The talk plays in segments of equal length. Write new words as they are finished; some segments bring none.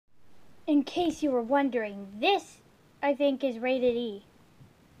In case you were wondering, this, I think, is rated E.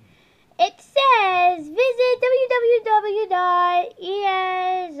 It says, visit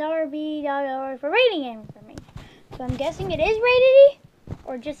www.esrb.org for rating information. So I'm guessing it is rated E?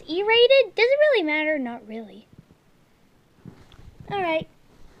 Or just E-rated? Does it really matter? Not really. Alright.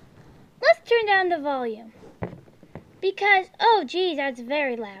 Let's turn down the volume. Because, oh geez, that's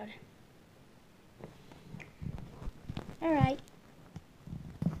very loud. Alright.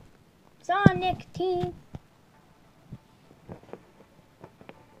 Sonic Team.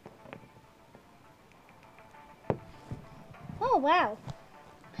 Oh wow.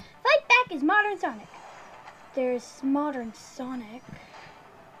 Fight back is modern Sonic. There's modern Sonic.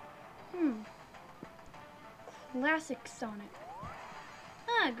 Classic Sonic.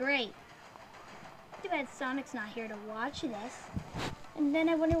 Ah, great. Too bad Sonic's not here to watch this. And then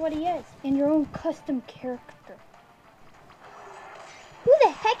I wonder what he is. In your own custom character. Who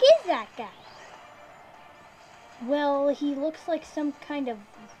the heck is that guy? Well, he looks like some kind of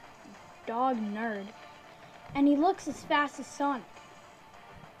dog nerd. And he looks as fast as Sonic.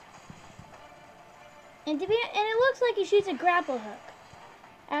 And it looks like he shoots a grapple hook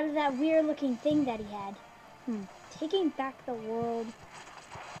out of that weird looking thing that he had. Taking back the world.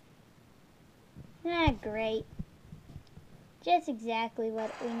 Ah, great. Just exactly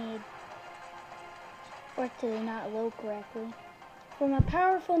what we need. Or to not load correctly. From a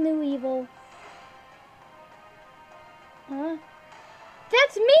powerful new evil. Huh?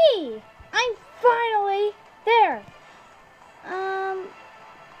 That's me! I'm finally there!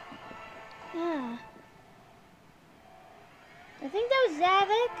 Yeah. I think that was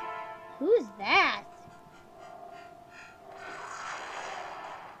Zavik. Who's that?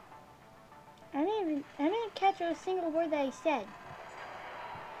 I didn't catch a single word that he said.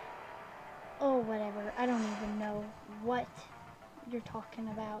 Oh, whatever. I don't even know what you're talking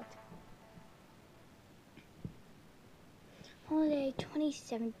about. Holiday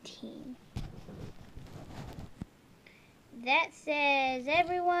 2017. That says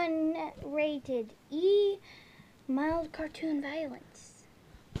everyone rated E, mild cartoon violence.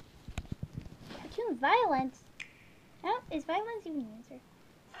 Cartoon violence? Oh, is violence even the answer?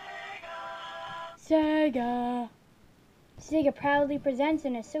 Sega. Sega proudly presents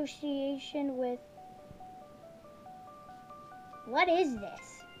an association with... What is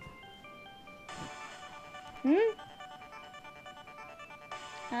this?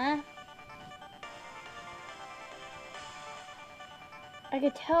 Huh? I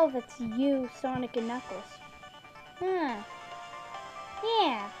could tell that's you, Sonic and Knuckles. Huh.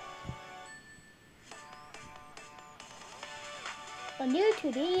 Yeah. A new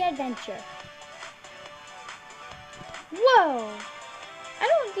 2D adventure. Whoa! I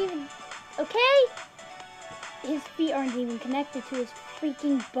don't even... Okay? His feet aren't even connected to his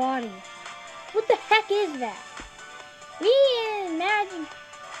freaking body. What the heck is that? Imagine...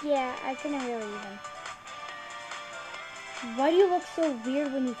 Yeah, I couldn't really even. Why do you look so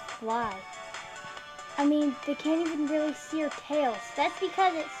weird when you fly? I mean, they can't even really see your tails. That's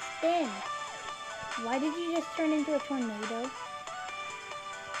because it spins. Why did you just turn into a tornado?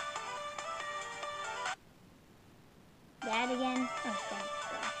 That again? Oh, thank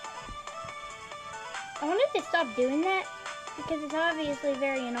God. I wanted to stop doing that because it's obviously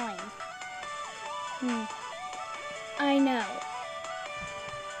very annoying. I know.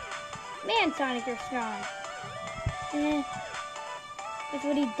 Man, Sonic, you're strong. That's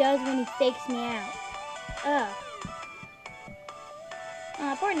what he does when he fakes me out.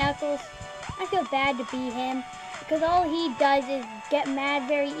 Poor Knuckles. I feel bad to be him because all he does is get mad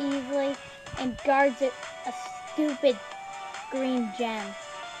very easily and guards a stupid green gem.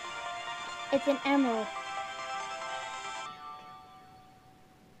 It's an emerald.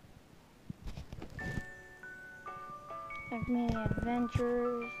 Mini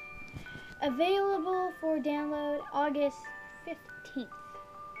Adventures. Available for download August 15th.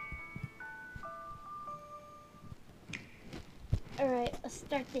 Alright, let's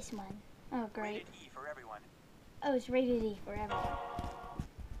start this one. Oh, great. Rated E for everyone. Oh, it's rated E for everyone.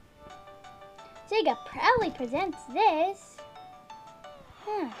 Sega proudly presents this.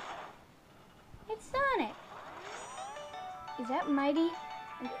 It's Sonic. Is that Mighty?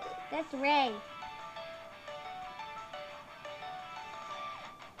 That's Ray.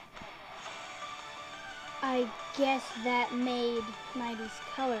 I guess that made Mighty's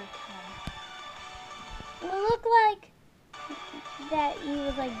color come. It looked like that he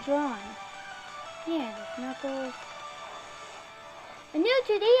was like drawn. Yeah, there's Knuckles. A new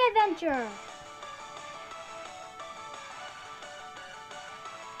 2D adventure!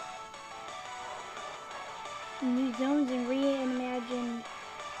 New zones and reimagined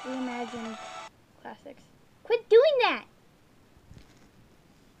Imagine Classics. Quit doing that!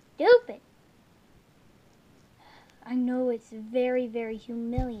 Stupid. I know it's very, very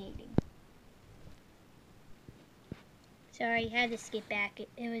humiliating. Sorry, had to skip back. It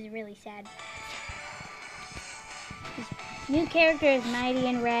was really sad. This new character is Mighty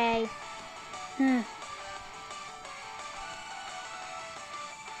and Ray.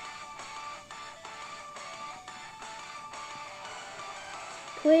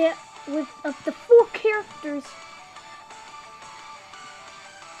 Play it with up to 4 characters.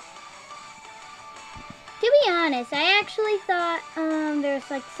 To be honest, I actually thought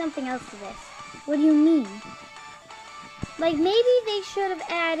there's like something else to this. What do you mean? Like maybe they should have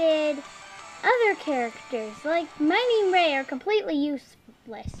added other characters. Like Mighty and Ray are completely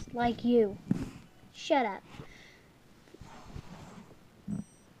useless. Like you. Shut up.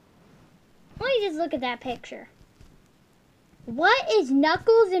 Let me just look at that picture. What is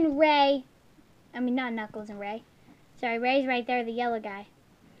Knuckles and Ray? I mean, not Knuckles and Ray. Sorry, Ray's right there, the yellow guy.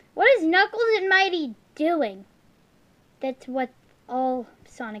 What is Knuckles and Mighty doing? That's what all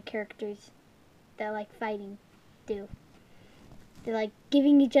Sonic characters that like fighting do. They're like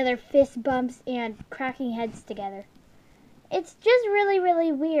giving each other fist bumps and cracking heads together. It's just really,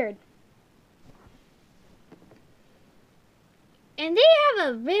 really weird. And they have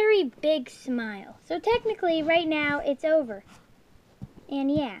a very big smile. So technically, right now, it's over. And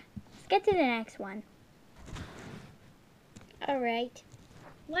yeah, let's get to the next one. Alright.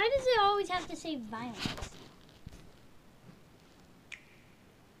 Why does it always have to say violence?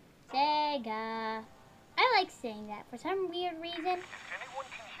 Sega. I like saying that for some weird reason. If anyone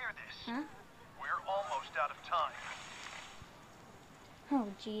can hear this, huh? We're almost out of time. Oh,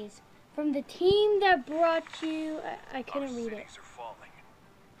 jeez. From the team that brought you... I couldn't read it. Are falling.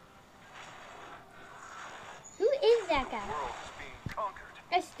 Who is that guy? The world is being conquered.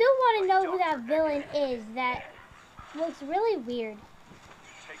 I still want to know who that villain is. That looks really weird.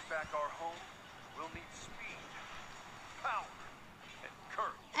 To take back our home, we'll need speed, power, and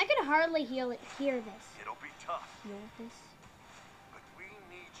courage. I can hardly hear this. It'll be tough. Hear this? But we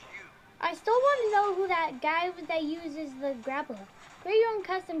need you. I still want to know who that guy that uses the grapple hook. Create your own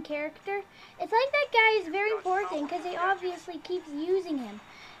custom character. It's like that guy is very important because he obviously keeps using him,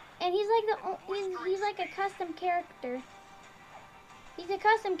 and he's like he's like a custom character. He's a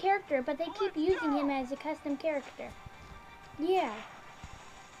custom character, but they keep using him as a custom character. Yeah.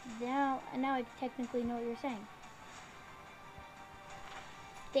 Now I technically know what you're saying.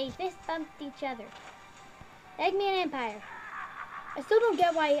 They fist bumped each other. Eggman Empire. I still don't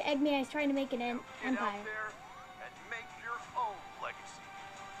get why Eggman is trying to make an empire.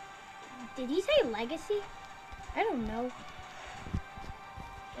 Did he say legacy? I don't know.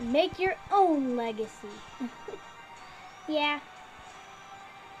 And make your own legacy. Yeah.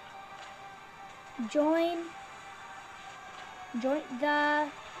 Join the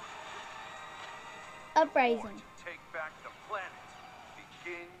uprising. To take back the planet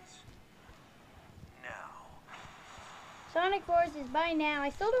begins now. Sonic Forces, buy now. I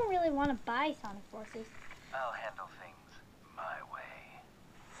still don't really want to buy Sonic Forces. I'll handle things my way.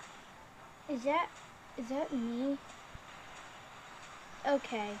 Is that me?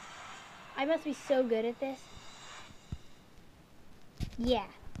 Okay. I must be so good at this. Yeah.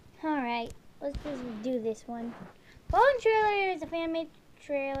 Alright. Let's just do this one. Following trailer is a fan-made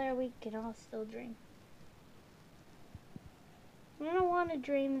trailer. We can all still dream. I don't want to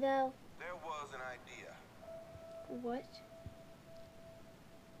dream, though. There was an idea. What?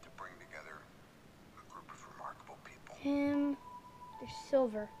 To bring together a group of remarkable people. There's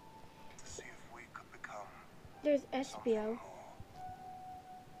Silver. To see if we could become... There's Espio.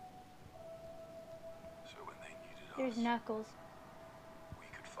 So when they needed There's us, Knuckles. we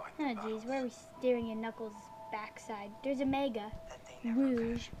could fight Oh, the jeez, where are we staring at Knuckles' backside? There's Omega.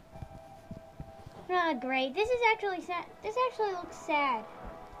 Rouge. Oh, great. This is actually sad. This actually looks sad.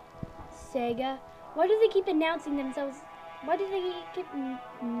 Sega. Why do they keep announcing themselves? Why do they keep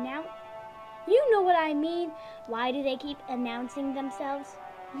announcing? You know what I mean. Why do they keep announcing themselves?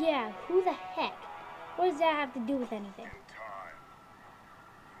 Yeah, who the heck? What does that have to do with anything? In time,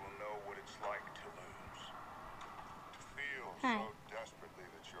 you will know what it's like to lose. To feel Hi. so desperately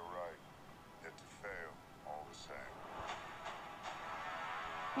that you're right, yet to fail all the same.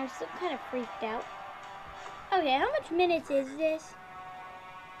 I'm still kind of freaked out. Okay, how much minutes is this?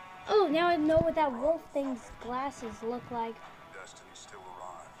 Oh, now I know what that wolf thing's glasses look like. Destiny still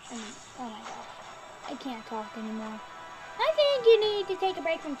arrives. Oh my god. I can't talk anymore. I think you need to take a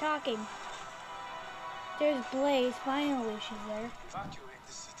break from talking. There's Blaze. Finally, she's there. Evacuate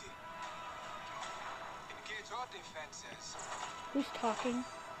the city. Engage all defenses. Who's talking?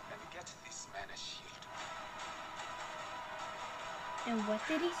 And And what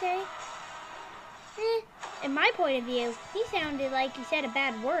did he say? In my point of view, he sounded like he said a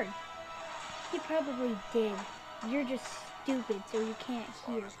bad word. He probably did. You're just stupid, so you can't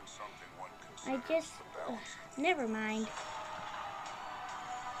hear. Never mind.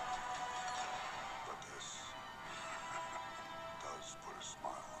 But this does put a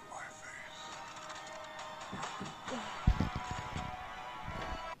smile on my face.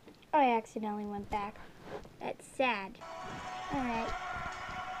 I accidentally went back. That's sad. Alright.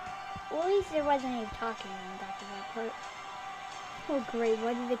 Well, at least there wasn't any talking when I got to that part. Oh great,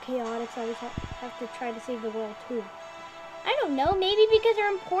 why do the chaotics always have to try to save the world too? I don't know, maybe because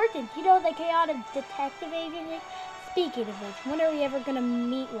they're important. You know, the chaotic detective agency? Speaking of which, when are we ever going to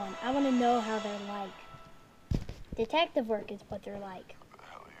meet one? I want to know how they're like. Detective work is what they're like. What the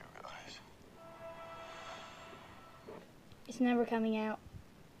hell are you guys? It's never coming out.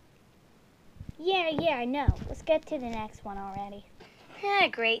 Yeah, I know. Let's get to the next one already. Ah,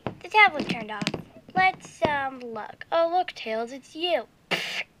 great. The tablet turned off. Let's, look. Oh, look, Tails, it's you.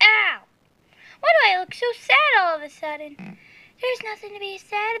 Ow! Why do I look so sad all of a sudden? There's nothing to be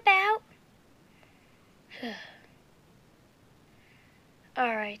sad about.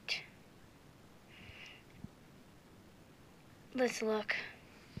 Alright. Let's look.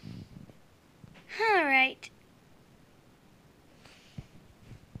 Alright.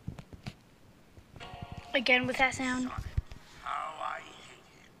 Again with that sound. How I hate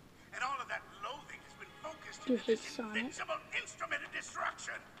him. And all of that loathing has been focused You into hate this Sonic? invincible instrument of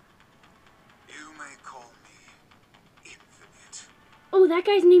destruction. You may call me Infinite. Oh, that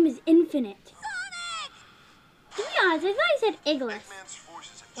guy's name is Infinite. Sonic! To be honest, I thought he said Iglis. Eggman's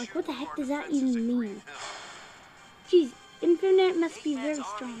forces have Like, what the cheered heck our does that defenses even at mean? Green Hill. Jeez, Infinite must be Eggman's very army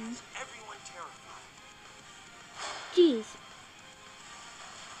strong. has everyone terrified. Jeez.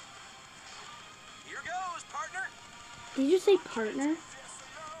 Here goes, partner. Did you say partner?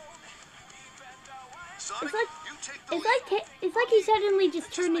 Sonic, It's like you take the it's like he suddenly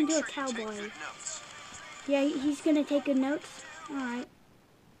just turned make into a sure you take cowboy. good notes. Yeah, he's gonna take good notes. All right.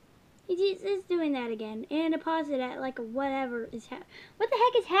 He's doing that again, and a pause it at like whatever is what the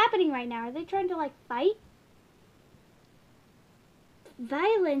heck is happening right now? Are they trying to like fight?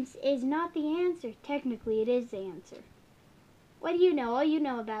 Violence is not the answer. Technically, it is the answer. What do you know? All you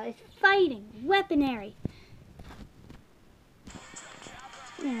know about is fighting, weaponry.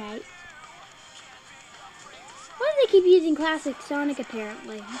 All right. Why do they keep using classic Sonic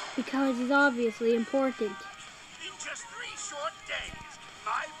apparently? Because he's obviously important. In just 3 short days,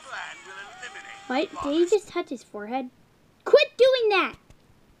 my plan will eliminate. What? Did he just touch his forehead? Quit doing that!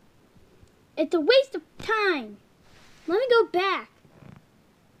 It's a waste of time. Let me go back.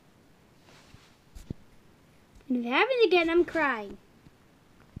 And if it happens again, I'm crying.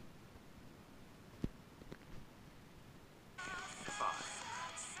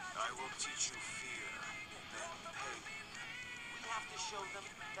 I will teach you fear, then pain. We have to show them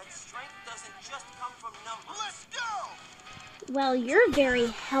that strength doesn't just come from numbers. Let's go! Well, you're very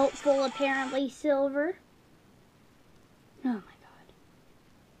helpful, apparently, Silver. Oh my god.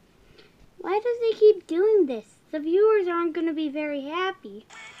 Why does he keep doing this? The viewers aren't going to be very happy.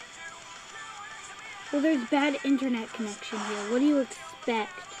 Well, there's bad internet connection here. What do you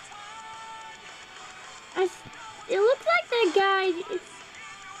expect? It looks like that guy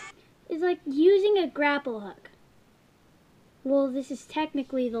is like using a grapple hook. Well, this is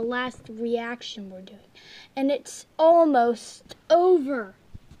technically the last reaction we're doing. And it's almost over.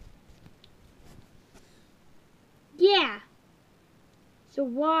 Yeah. So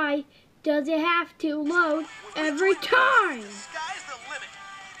why does it have to load every time? Sky's the limit.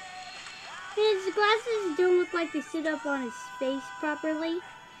 His glasses don't look like they sit up on his face properly.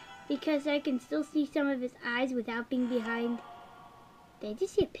 Because I can still see some of his eyes without being behind. Did I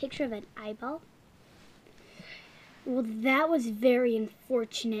just see a picture of an eyeball? Well, that was very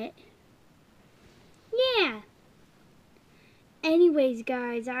unfortunate. Yeah. Anyways,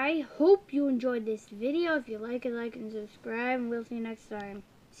 guys, I hope you enjoyed this video. If you like it, like and subscribe, and we'll see you next time.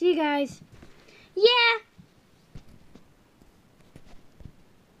 See you guys. Yeah.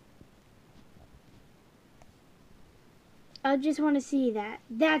 I just want to see that.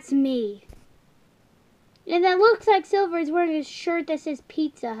 That's me. And that looks like Silver is wearing a shirt that says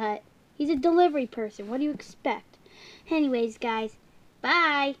Pizza Hut. He's a delivery person. What do you expect? Anyways, guys,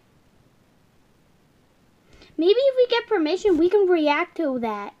 bye. Maybe if we get permission, we can react to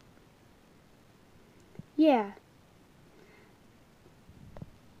that. Yeah.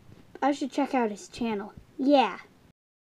 I should check out his channel. Yeah.